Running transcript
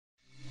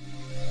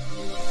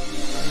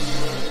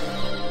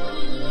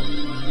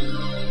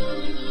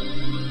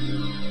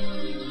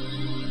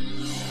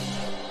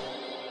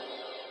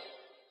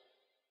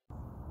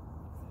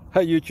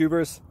Hi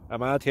YouTubers,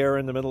 I'm out here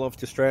in the middle of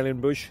the Australian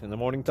bush in the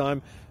morning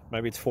time.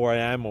 Maybe it's 4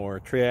 a.m.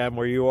 or 3 a.m.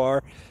 where you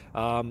are.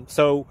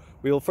 So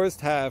we'll first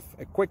have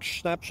a quick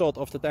snapshot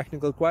of the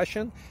technical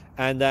question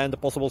and then the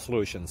possible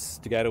solutions,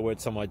 together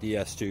with some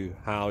ideas to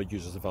how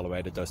users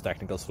evaluated those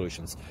technical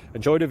solutions.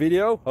 Enjoy the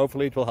video,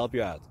 hopefully it will help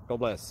you out. God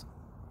bless.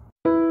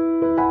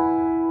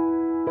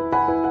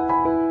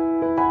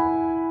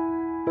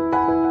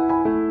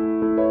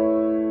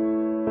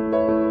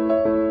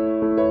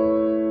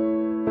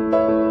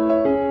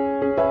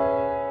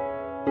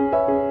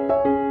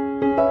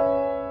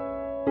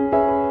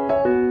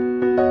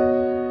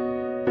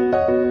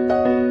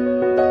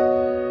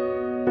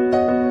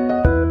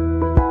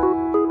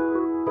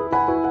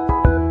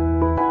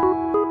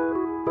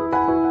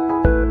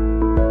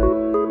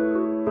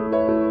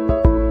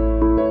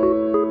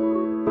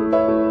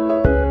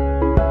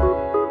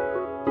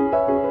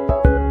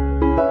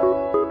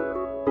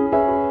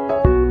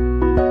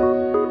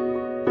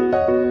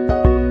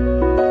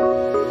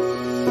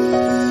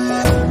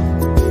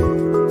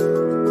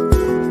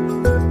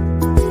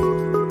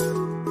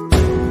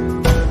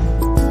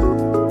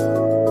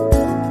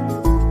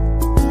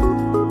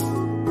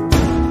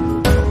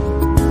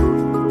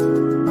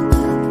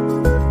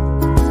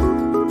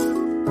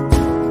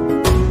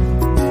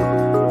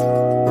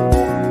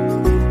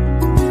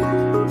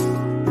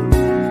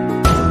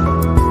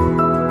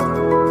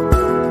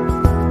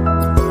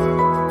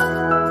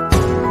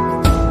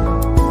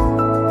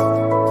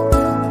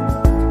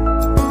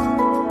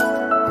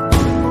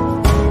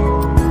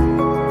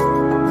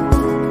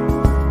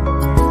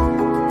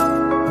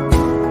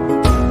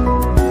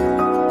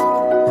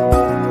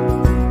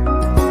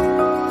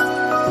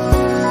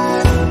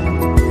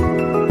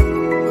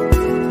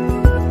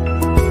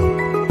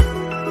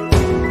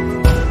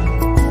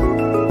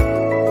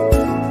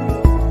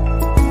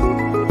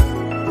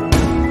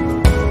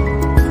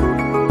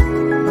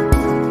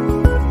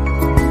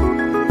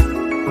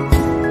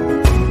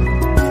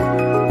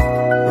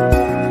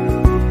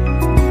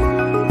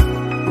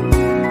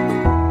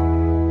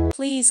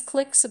 Please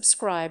click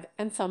subscribe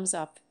and thumbs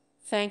up.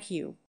 Thank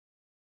you.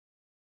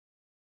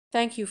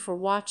 Thank you for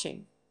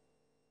watching.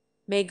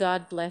 May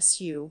God bless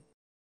you.